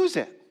to use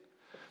it.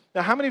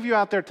 Now, how many of you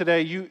out there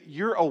today,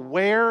 you're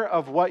aware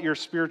of what your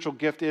spiritual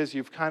gift is?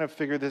 You've kind of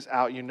figured this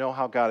out. You know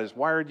how God has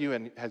wired you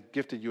and has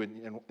gifted you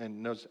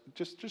and knows.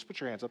 Just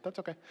put your hands up. That's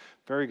okay.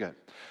 Very good.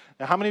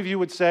 Now, how many of you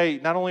would say,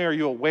 not only are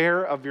you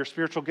aware of your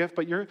spiritual gift,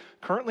 but you're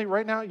currently,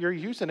 right now, you're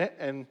using it,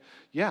 and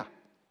yeah,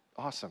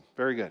 awesome.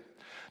 Very good.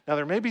 Now,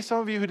 there may be some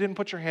of you who didn't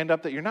put your hand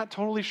up that you're not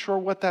totally sure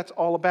what that's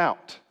all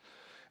about.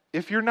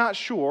 If you're not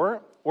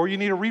sure, or you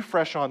need a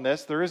refresh on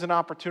this, there is an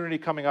opportunity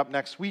coming up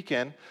next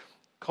weekend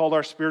called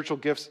our Spiritual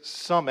Gifts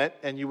Summit,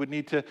 and you would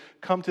need to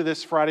come to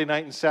this Friday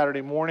night and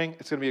Saturday morning.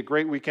 It's going to be a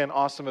great weekend,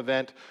 awesome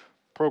event,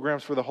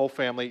 programs for the whole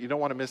family. You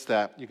don't want to miss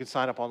that. You can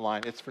sign up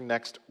online. It's for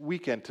next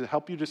weekend to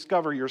help you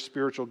discover your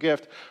spiritual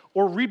gift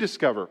or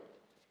rediscover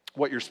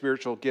what your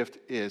spiritual gift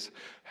is,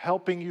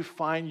 helping you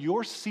find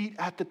your seat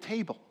at the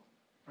table,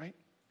 right?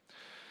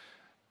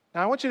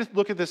 Now, I want you to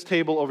look at this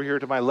table over here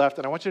to my left,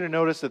 and I want you to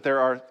notice that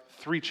there are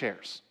 3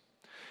 chairs.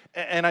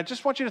 And I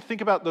just want you to think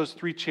about those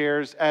 3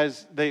 chairs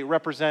as they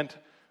represent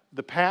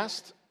the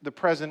past, the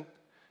present,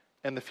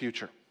 and the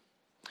future.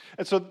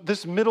 And so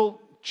this middle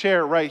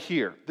chair right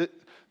here,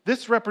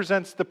 this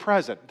represents the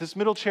present. This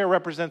middle chair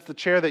represents the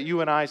chair that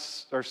you and I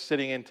are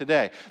sitting in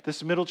today.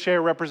 This middle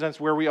chair represents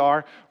where we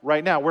are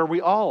right now, where we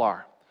all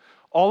are.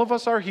 All of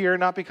us are here,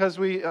 not because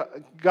we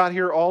got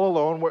here all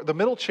alone. The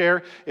middle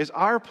chair is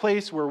our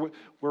place where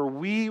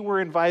we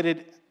were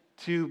invited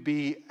to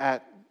be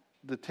at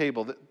the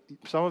table.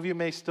 Some of you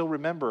may still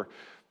remember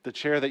the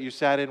chair that you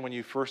sat in when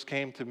you first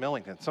came to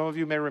Millington. Some of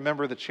you may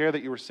remember the chair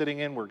that you were sitting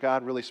in where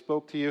God really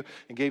spoke to you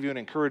and gave you an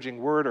encouraging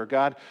word, or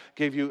God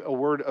gave you a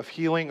word of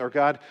healing, or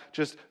God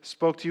just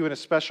spoke to you in a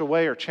special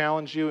way or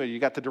challenged you, and you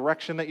got the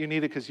direction that you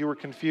needed because you were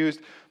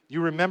confused.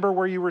 You remember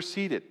where you were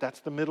seated. That's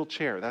the middle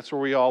chair. That's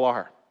where we all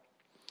are.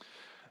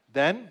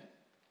 Then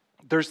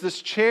there's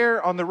this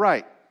chair on the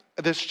right.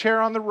 This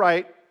chair on the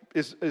right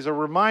is a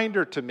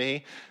reminder to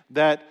me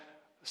that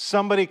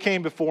somebody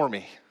came before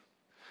me.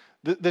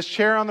 This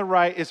chair on the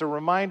right is a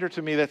reminder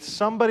to me that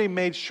somebody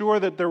made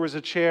sure that there was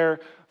a chair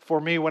for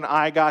me when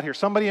I got here.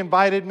 Somebody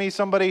invited me,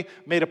 somebody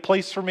made a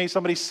place for me,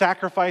 somebody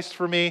sacrificed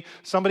for me,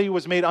 somebody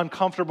was made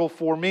uncomfortable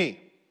for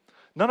me.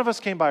 None of us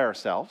came by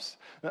ourselves.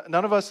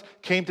 None of us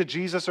came to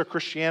Jesus or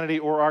Christianity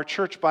or our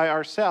church by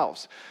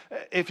ourselves.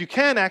 If you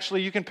can,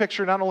 actually, you can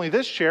picture not only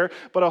this chair,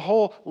 but a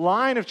whole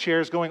line of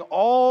chairs going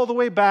all the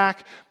way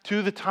back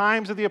to the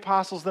times of the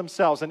apostles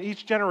themselves. And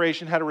each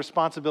generation had a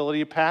responsibility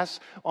to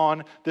pass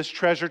on this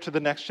treasure to the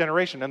next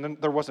generation. And then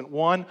there wasn't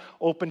one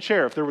open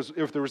chair. If there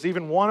was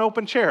even one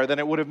open chair, then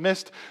it would have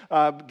missed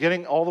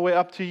getting all the way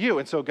up to you.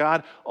 And so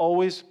God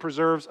always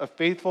preserves a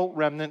faithful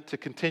remnant to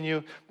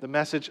continue the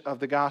message of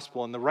the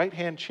gospel. And the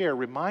right-hand chair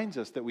reminds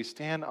us that we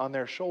stand on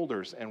their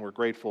shoulders, and we're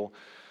grateful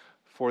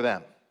for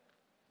them.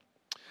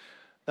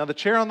 Now, the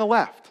chair on the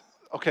left.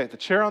 Okay, the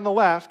chair on the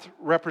left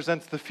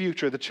represents the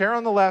future. The chair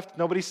on the left,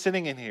 nobody's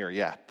sitting in here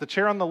yet. The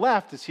chair on the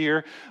left is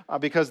here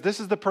because this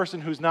is the person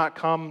who's not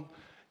come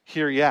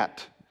here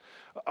yet.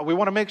 We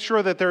want to make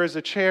sure that there is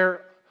a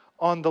chair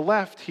on the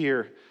left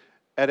here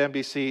at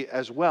NBC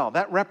as well.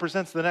 That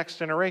represents the next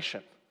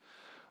generation.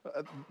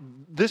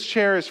 This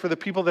chair is for the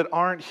people that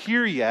aren't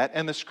here yet,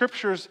 and the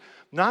scriptures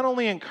not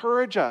only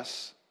encourage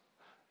us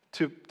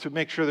to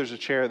make sure there's a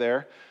chair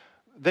there,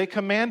 they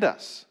command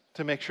us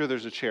to make sure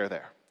there's a chair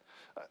there.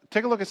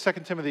 Take a look at 2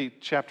 Timothy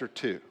chapter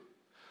 2.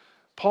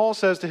 Paul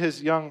says to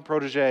his young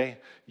protege,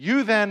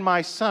 "You then,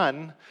 my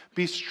son,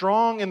 be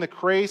strong in the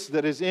grace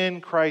that is in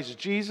Christ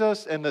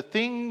Jesus, and the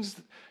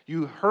things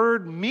you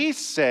heard me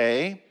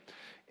say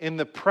in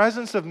the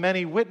presence of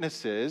many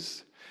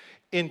witnesses,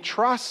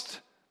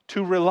 entrust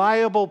to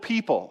reliable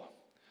people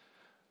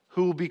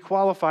who will be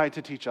qualified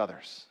to teach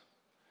others."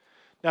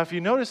 Now, if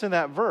you notice in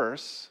that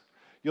verse,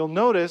 you'll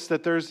notice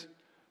that there's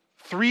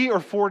 3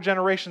 or 4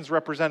 generations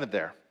represented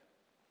there.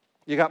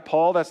 You got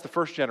Paul, that's the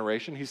first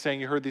generation. He's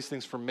saying, you heard these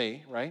things from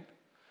me, right?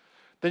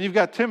 Then you've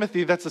got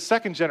Timothy, that's the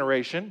second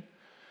generation.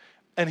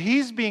 And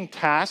he's being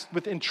tasked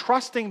with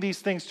entrusting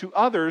these things to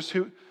others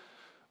who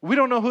we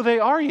don't know who they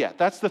are yet.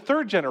 That's the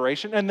third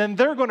generation. And then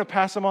they're going to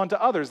pass them on to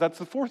others. That's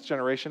the fourth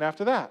generation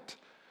after that.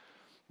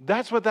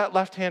 That's what that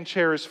left-hand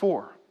chair is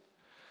for.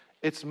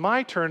 It's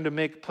my turn to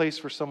make place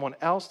for someone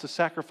else, to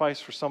sacrifice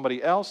for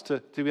somebody else,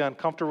 to be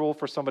uncomfortable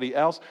for somebody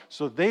else,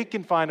 so they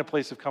can find a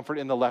place of comfort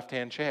in the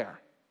left-hand chair.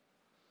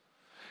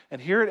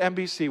 And here at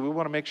NBC, we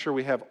want to make sure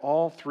we have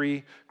all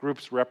 3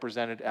 groups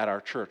represented at our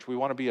church. We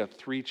want to be a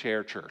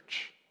 3-chair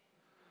church.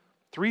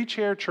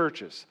 3-chair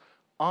churches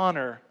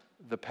honor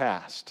the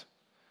past.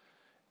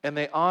 And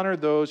they honor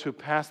those who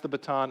passed the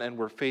baton and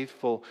were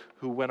faithful,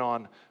 who went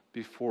on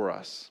before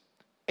us.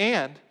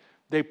 And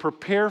they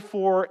prepare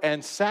for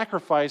and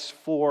sacrifice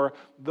for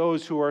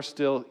those who are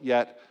still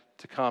yet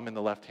to come in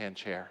the left-hand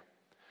chair.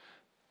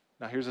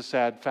 Now, here's a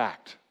sad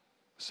fact.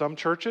 Some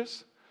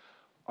churches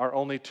are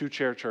only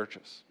 2-chair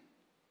churches.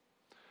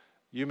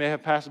 You may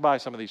have passed by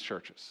some of these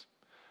churches.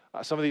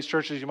 Some of these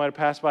churches you might have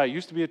passed by, it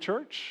used to be a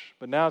church,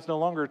 but now it's no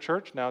longer a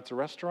church. Now it's a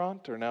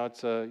restaurant, or now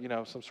it's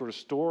some sort of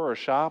store or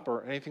shop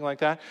or anything like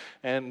that.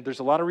 And there's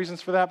a lot of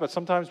reasons for that, but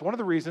sometimes one of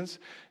the reasons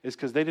is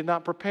because they did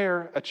not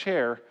prepare a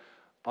chair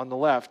on the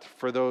left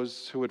for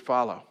those who would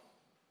follow.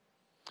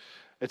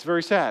 It's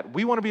very sad.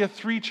 We want to be a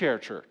 3-chair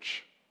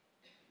church.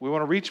 We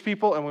want to reach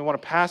people, and we want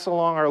to pass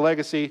along our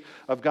legacy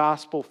of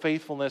gospel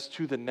faithfulness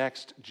to the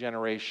next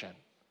generation.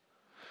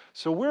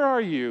 So where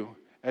are you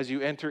as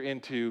you enter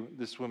into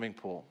the swimming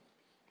pool?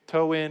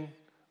 Toe in,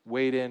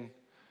 wade in,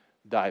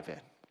 dive in.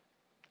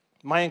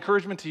 My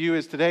encouragement to you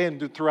is today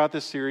and throughout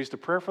this series to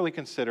prayerfully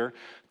consider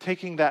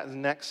taking that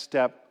next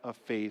step of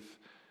faith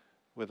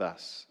with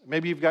us.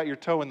 Maybe you've got your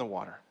toe in the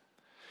water.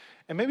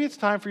 And maybe it's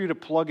time for you to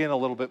plug in a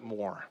little bit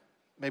more.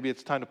 Maybe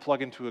it's time to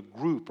plug into a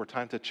group, or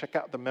time to check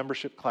out the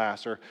membership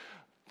class, or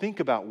think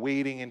about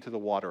wading into the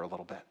water a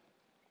little bit.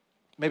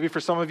 Maybe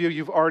for some of you,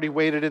 you've already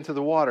waded into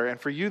the water. And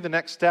for you, the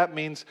next step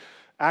means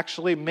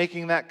actually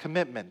making that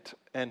commitment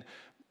and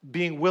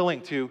being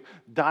willing to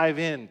dive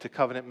into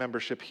covenant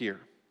membership here.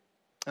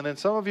 And then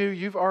some of you,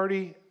 you've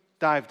already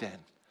dived in.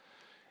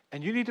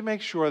 And you need to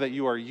make sure that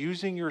you are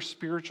using your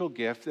spiritual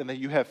gift and that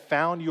you have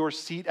found your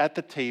seat at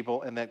the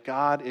table and that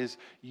God is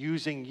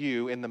using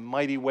you in the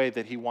mighty way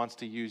that He wants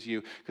to use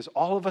you. Because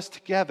all of us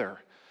together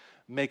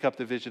make up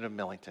the vision of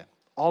Millington.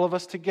 All of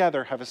us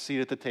together have a seat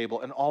at the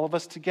table, and all of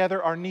us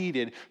together are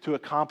needed to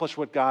accomplish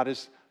what God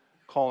is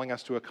calling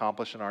us to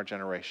accomplish in our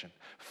generation.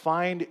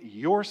 Find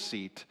your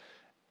seat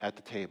at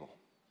the table.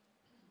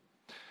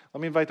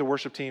 Let me invite the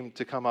worship team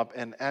to come up,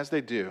 and as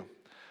they do,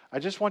 I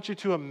just want you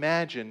to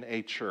imagine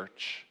a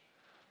church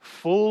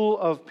full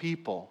of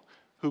people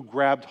who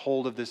grabbed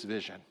hold of this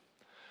vision.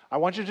 I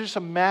want you to just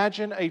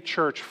imagine a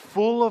church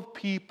full of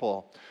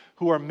people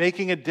who are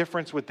making a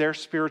difference with their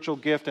spiritual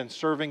gift and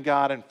serving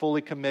God and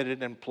fully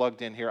committed and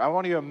plugged in here. I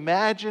want you to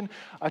imagine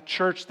a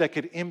church that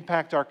could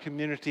impact our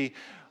community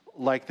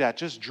like that.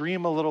 Just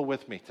dream a little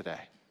with me today.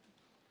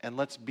 And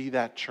let's be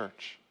that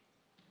church.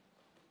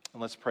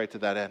 And let's pray to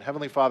that end.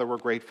 Heavenly Father, we're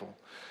grateful.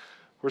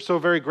 We're so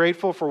very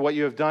grateful for what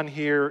you have done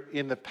here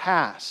in the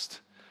past.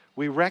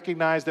 We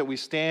recognize that we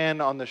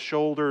stand on the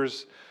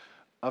shoulders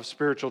of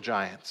spiritual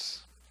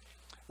giants.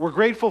 We're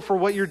grateful for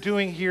what you're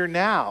doing here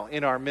now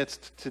in our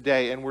midst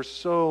today, and we're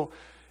so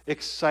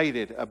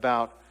excited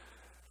about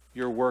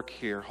your work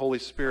here. Holy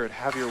Spirit,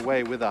 have your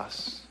way with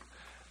us.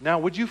 Now,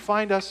 would you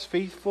find us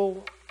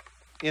faithful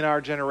in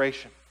our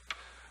generation?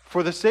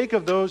 For the sake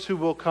of those who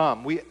will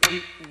come, we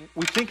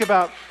think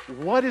about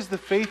what is the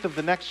faith of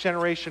the next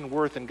generation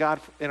worth, and God,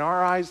 in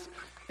our eyes,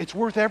 it's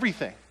worth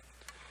everything.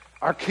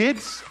 Our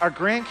kids, our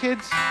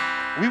grandkids,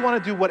 we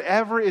want to do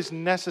whatever is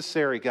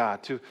necessary,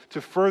 God, to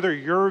further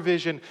your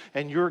vision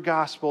and your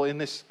gospel in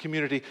this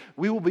community.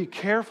 We will be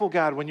careful,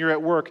 God, when you're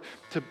at work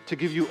to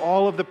give you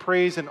all of the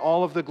praise and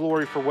all of the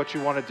glory for what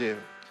you want to do.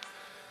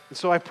 And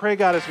so I pray,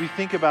 God, as we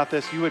think about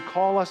this, you would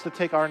call us to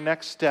take our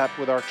next step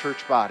with our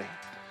church body.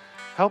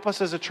 Help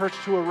us as a church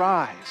to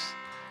arise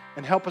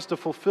and help us to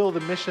fulfill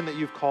the mission that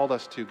you've called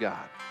us to,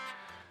 God.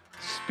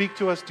 Speak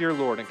to us, dear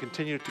Lord, and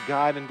continue to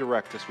guide and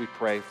direct us, we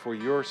pray, for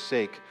your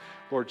sake,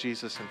 Lord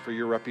Jesus, and for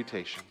your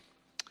reputation.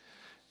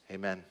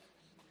 Amen.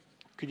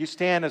 Could you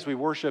stand as we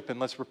worship, and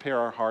let's prepare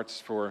our hearts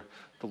for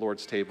the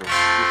Lord's table this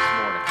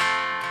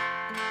morning.